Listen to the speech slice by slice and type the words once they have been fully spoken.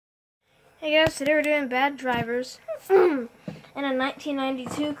Hey guys, today we're doing bad drivers in a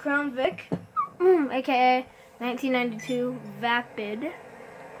 1992 Crown Vic, aka 1992 Vapid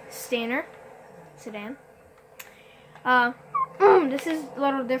Stainer sedan. This is a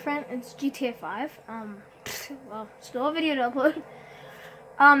little different. It's GTA 5. Well, still a video to upload.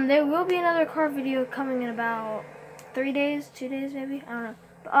 There will be another car video coming in about 3 days, 2 days maybe. I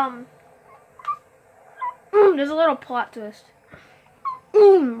don't know. There's a little plot twist.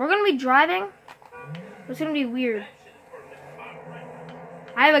 We're gonna be driving. It's gonna be weird.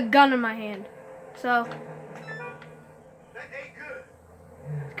 I have a gun in my hand, so let's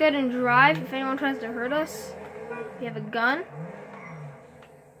go ahead and drive. If anyone tries to hurt us, we have a gun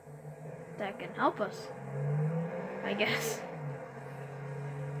that can help us, I guess.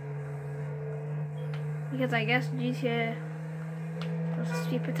 Because I guess GTA will just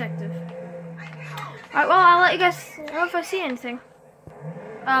be protective. Alright, well, I'll let you guys know if I see anything.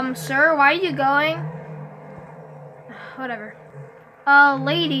 Sir, why are you going? Whatever.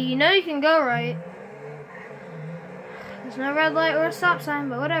 Lady, you know you can go, right? There's no red light or a stop sign,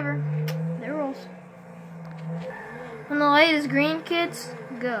 but whatever. They're rules. When the light is green, kids,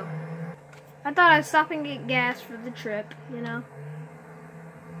 go. I thought I'd stop and get gas for the trip, you know?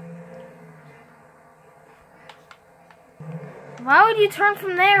 Why would you turn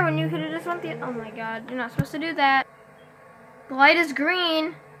from there when you could have just went the... Oh my god, you're not supposed to do that. The light is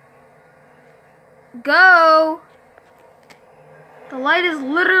green. Go! The light is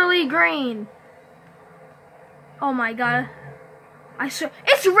literally green. Oh my god. I swear.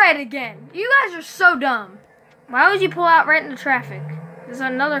 It's red again. You guys are so dumb. Why would you pull out right into traffic? There's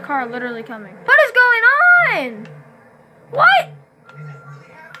another car literally coming. What is going on? What?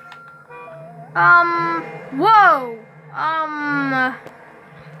 Whoa.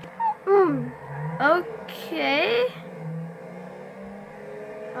 Okay.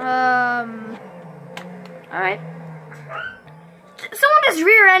 Alright. Someone just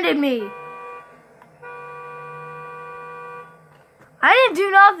rear-ended me. I didn't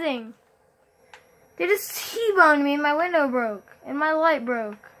do nothing. They just T-boned me and my window broke. And my light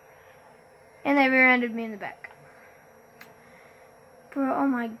broke. And they rear-ended me in the back. Bro, oh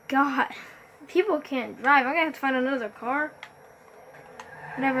my god. People can't drive. I'm gonna have to find another car.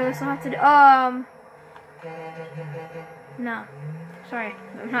 Whatever this will have to do. No. Sorry.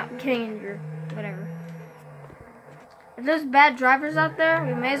 I'm not getting injured. Whatever. If there's bad drivers out there,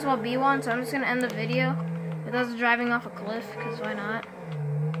 we may as well be one, so I'm just gonna end the video with us driving off a cliff, because why not?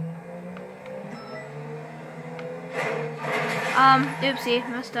 Oopsie,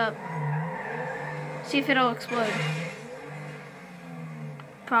 messed up. See if it'll explode.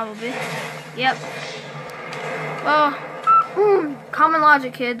 Probably. Yep. Well, common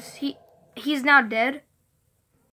logic, kids. He's now dead.